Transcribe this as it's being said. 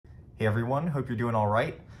Hey everyone, hope you're doing all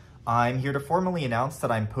right. I'm here to formally announce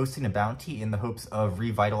that I'm posting a bounty in the hopes of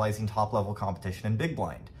revitalizing top-level competition in Big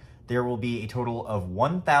Blind. There will be a total of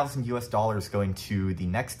 $1,000 going to the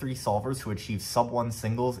next 3 solvers who achieve sub-1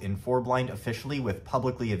 singles in 4 blind officially with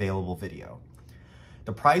publicly available video.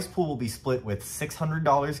 The prize pool will be split with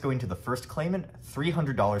 $600 going to the first claimant,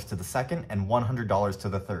 $300 to the second, and $100 to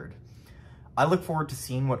the third. I look forward to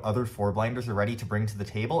seeing what other 4-blinders are ready to bring to the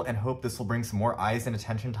table and hope this will bring some more eyes and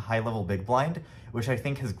attention to high-level Big Blind, which I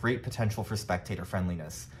think has great potential for spectator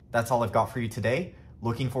friendliness. That's all I've got for you today.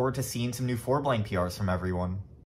 Looking forward to seeing some new 4-blind PRs from everyone.